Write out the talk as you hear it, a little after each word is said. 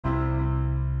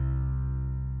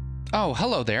Oh,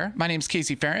 hello there. My name's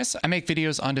Casey Ferris. I make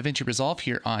videos on DaVinci Resolve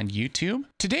here on YouTube.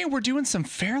 Today we're doing some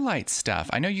Fairlight stuff.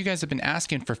 I know you guys have been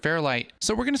asking for Fairlight,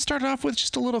 so we're going to start off with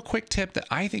just a little quick tip that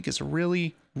I think is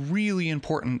really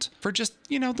important for just,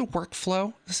 the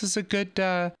workflow. This is a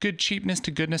good cheapness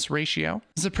to goodness ratio.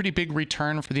 This is a pretty big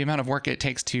return for the amount of work it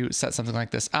takes to set something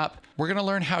like this up. We're going to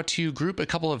learn how to group a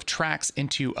couple of tracks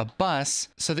into a bus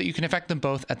so that you can affect them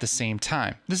both at the same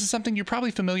time. This is something you're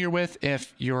probably familiar with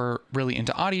if you're really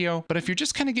into audio, but if you're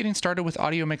just kind of getting started with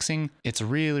audio mixing, it's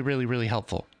really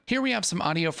helpful. Here we have some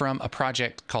audio from a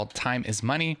project called Time is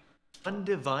Money. One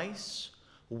device,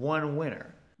 one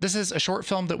winner. This is a short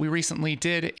film that we recently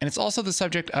did, and it's also the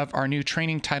subject of our new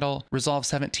training title, Resolve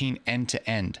 17 End to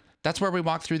End. That's where we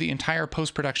walk through the entire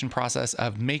post-production process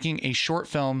of making a short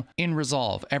film in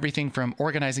Resolve. Everything from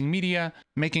organizing media,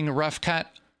 making a rough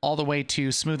cut, all the way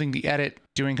to smoothing the edit,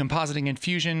 doing compositing in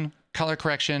Fusion, color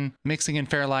correction, mixing in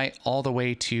Fairlight, all the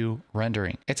way to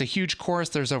rendering. It's a huge course.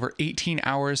 There's over 18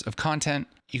 hours of content.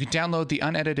 You can download the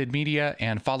unedited media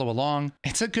and follow along.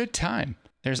 It's a good time.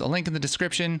 There's a link in the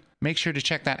description. Make sure to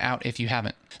check that out if you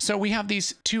haven't. So we have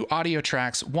these two audio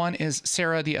tracks. One is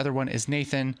Sarah, the other one is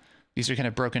Nathan. These are kind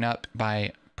of broken up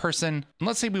by person. And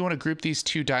let's say we want to group these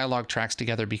two dialogue tracks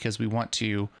together because we want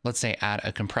to, let's say, add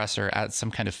a compressor, add some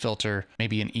kind of filter,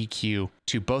 maybe an EQ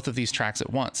to both of these tracks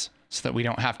at once so that we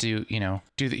don't have to,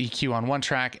 do the EQ on one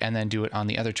track and then do it on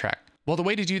the other track. Well, the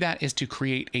way to do that is to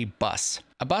create a bus.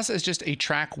 A bus is just a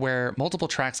track where multiple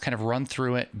tracks kind of run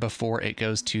through it before it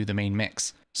goes to the main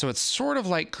mix. So it's sort of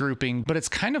like grouping, but it's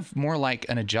kind of more like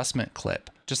an adjustment clip.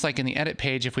 Just like in the edit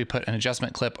page, if we put an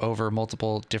adjustment clip over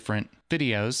multiple different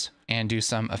videos and do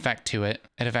some effect to it,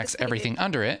 it affects everything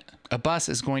under it. A bus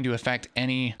is going to affect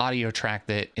any audio track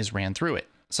that is ran through it.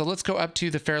 So let's go up to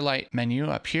the Fairlight menu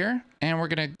up here, and we're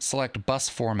going to select bus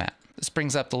format. This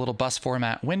brings up the little bus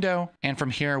format window, and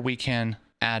from here we can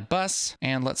add bus,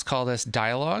 and let's call this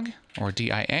dialogue, or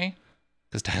DIA,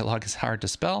 because dialogue is hard to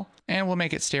spell, and we'll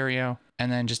make it stereo,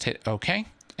 and then just hit OK.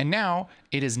 And now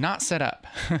it is not set up.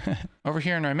 Over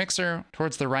here in our mixer,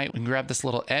 towards the right, we can grab this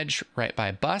little edge right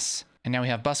by bus, and now we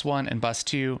have bus 1 and bus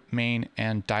 2, main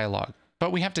and dialogue.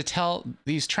 But we have to tell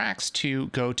these tracks to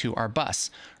go to our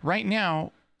bus. Right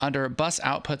now, under bus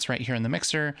outputs right here in the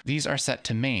mixer, these are set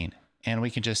to main. And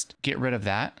we can just get rid of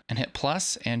that and hit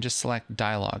plus and just select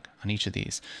dialogue on each of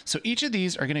these. So each of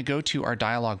these are going to go to our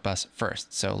dialogue bus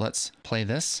first. So let's play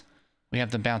this. We have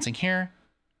them bouncing here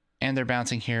and they're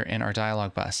bouncing here in our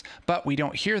dialogue bus, but we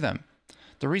don't hear them.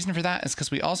 The reason for that is because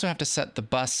we also have to set the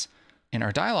bus in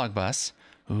our dialogue bus.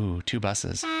 Ooh, 2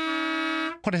 buses.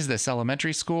 What is this,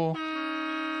 elementary school?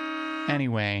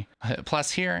 Anyway, hit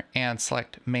plus here and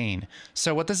select main.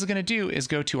 So what this is going to do is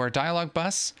go to our dialogue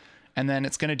bus, and then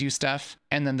it's going to do stuff,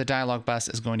 and then the dialogue bus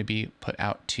is going to be put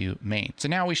out to main. So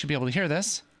now we should be able to hear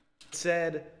this. It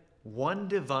said, one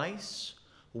device,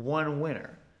 one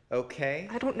winner. Okay?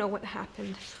 I don't know what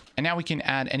happened. And now we can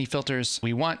add any filters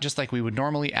we want, just like we would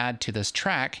normally add to this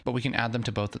track, but we can add them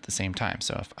to both at the same time.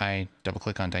 So if I double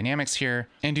click on dynamics here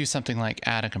and do something like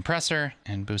add a compressor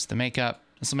and boost the makeup,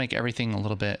 this will make everything a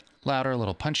little bit louder, a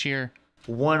little punchier.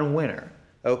 One winner.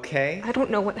 Okay? I don't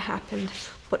know what happened,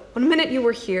 but one minute you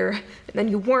were here, and then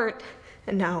you weren't,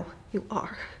 and now you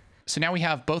are. So now we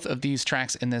have both of these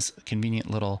tracks in this convenient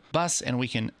little bus, and we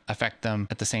can affect them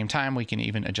at the same time. We can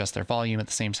even adjust their volume at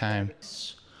the same time.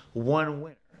 One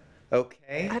winner.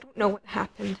 Okay? I don't know what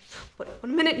happened, but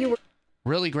one minute you were...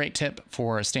 Really great tip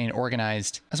for staying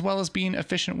organized, as well as being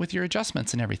efficient with your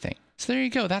adjustments and everything. So there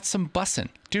you go, that's some bussin'.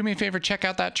 Do me a favor, check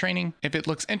out that training if it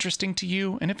looks interesting to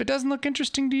you, and if it doesn't look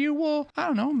interesting to you, well, I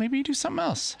don't know, maybe you do something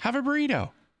else. Have a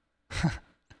burrito.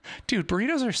 Dude,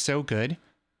 burritos are so good.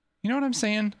 You know what I'm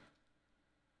saying?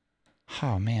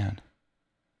 Oh man.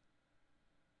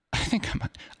 I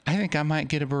think I might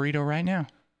get a burrito right now.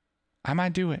 I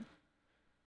might do it.